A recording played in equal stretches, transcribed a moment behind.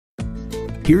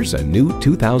Here's a new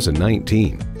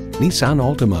 2019 Nissan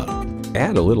Altima.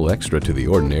 Add a little extra to the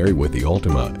ordinary with the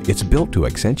Altima. It's built to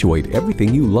accentuate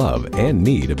everything you love and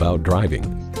need about driving.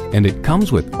 And it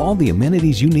comes with all the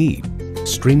amenities you need.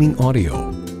 Streaming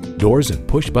audio, doors and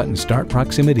push-button start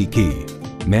proximity key,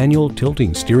 manual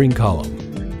tilting steering column,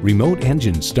 remote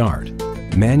engine start,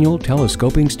 manual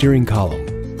telescoping steering column,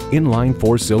 inline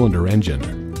 4-cylinder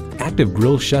engine, active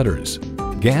grille shutters,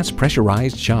 gas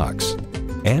pressurized shocks,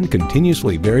 and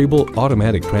continuously variable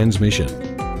automatic transmission.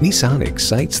 Nissan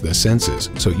excites the senses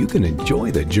so you can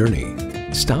enjoy the journey.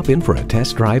 Stop in for a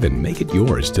test drive and make it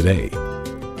yours today.